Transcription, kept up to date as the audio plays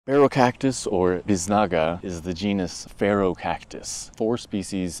Barrow cactus, or biznaga, is the genus Pherocactus. 4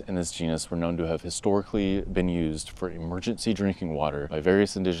 species in this genus were known to have historically been used for emergency drinking water by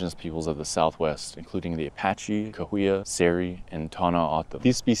various indigenous peoples of the Southwest, including the Apache, Cahuilla, Seri, and Tana-O'odham.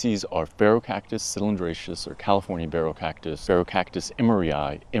 These species are Pherocactus cylindraceus, or California barrow cactus, Pherocactus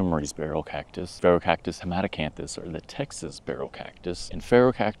emeryii, Emery's barrow cactus, Pherocactus hematocanthus, or the Texas barrow cactus, and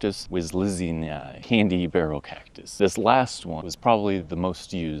Pherocactus wislizenii, candy barrow cactus. This last one was probably the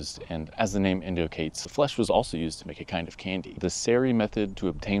most used, and as the name indicates, the flesh was also used to make a kind of candy. The Seri method to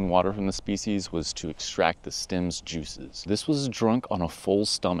obtain water from the species was to extract the stem's juices. This was drunk on a full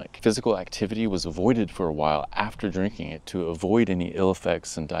stomach. Physical activity was avoided for a while after drinking it to avoid any ill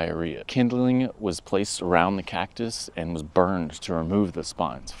effects and diarrhea. Kindling was placed around the cactus and was burned to remove the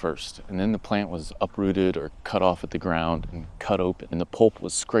spines first, and then the plant was uprooted or cut off at the ground and cut open, and the pulp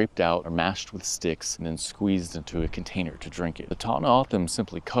was scraped out or mashed with sticks and then squeezed into a container to drink it. The Tana-O'odham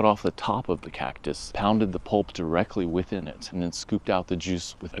simply cut off the top of the cactus, pounded the pulp directly within it, and then scooped out the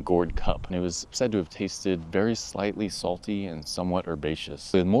juice with a gourd cup. And it was said to have tasted very slightly salty and somewhat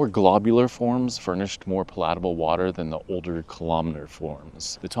herbaceous. The more globular forms furnished more palatable water than the older columnar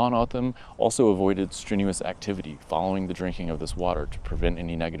forms. The Tana-O'odham also avoided strenuous activity following the drinking of this water to prevent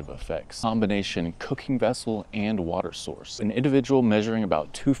any negative effects. Combination cooking vessel and water source. An individual measuring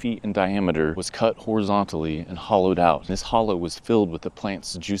about 2 feet in diameter was cut horizontally and hollowed out. This hollow was filled with the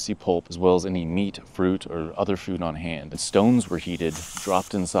plant's juicy pulp as well as any meat, fruit, or other food on hand. And stones were heated,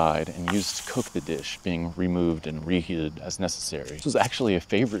 dropped inside, and used to cook the dish, being removed and reheated as necessary. This was actually a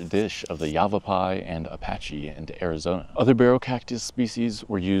favorite dish of the Yavapai and Apache in Arizona. Other barrow cactus species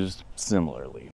were used similarly.